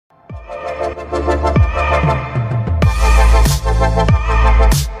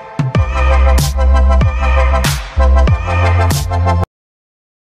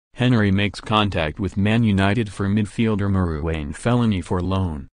Henry makes contact with Man United for midfielder Marouane Fellaini for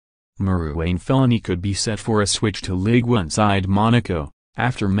loan. Marouane Fellaini could be set for a switch to Ligue 1 side Monaco,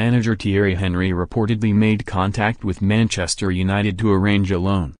 after manager Thierry Henry reportedly made contact with Manchester United to arrange a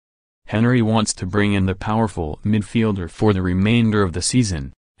loan. Henry wants to bring in the powerful midfielder for the remainder of the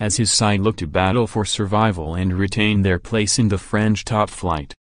season, as his side look to battle for survival and retain their place in the French top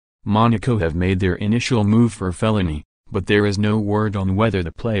flight. Monaco have made their initial move for Fellaini, but there is no word on whether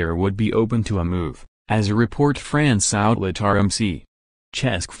the player would be open to a move, as a report France outlet RMC.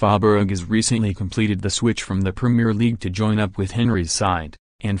 Cesc Fabregas recently completed the switch from the Premier League to join up with Henry's side,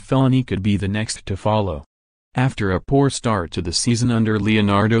 and Fellaini could be the next to follow. After a poor start to the season under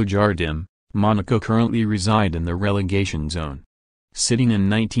Leonardo Jardim, Monaco currently reside in the relegation zone. Sitting in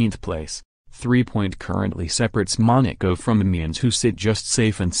 19th place, 3 points currently separates Monaco from Amiens, who sit just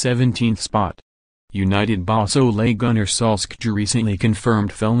safe in 17th spot. United boss Ole Gunnar Solskjaer recently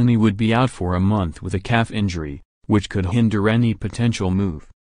confirmed Fellaini would be out for a month with a calf injury, which could hinder any potential move.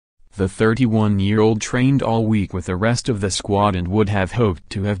 The 31-year-old trained all week with the rest of the squad and would have hoped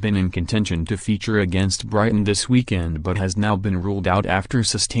to have been in contention to feature against Brighton this weekend, but has now been ruled out after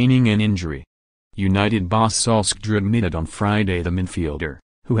sustaining an injury. United boss Solskjaer admitted on Friday the midfielder,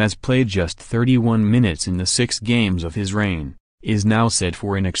 who has played just 31 minutes in the 6 games of his reign, is now set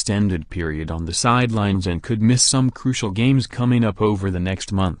for an extended period on the sidelines and could miss some crucial games coming up over the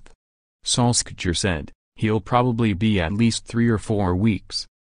next month. Solskjaer said, "He'll probably be at least 3 or 4 weeks.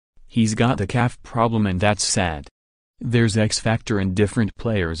 He's got the calf problem and that's sad. There's X factor in different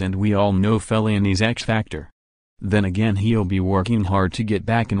players and we all know Fellaini's X factor. Then again, he'll be working hard to get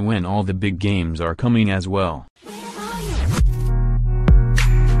back and when all the big games are coming as well."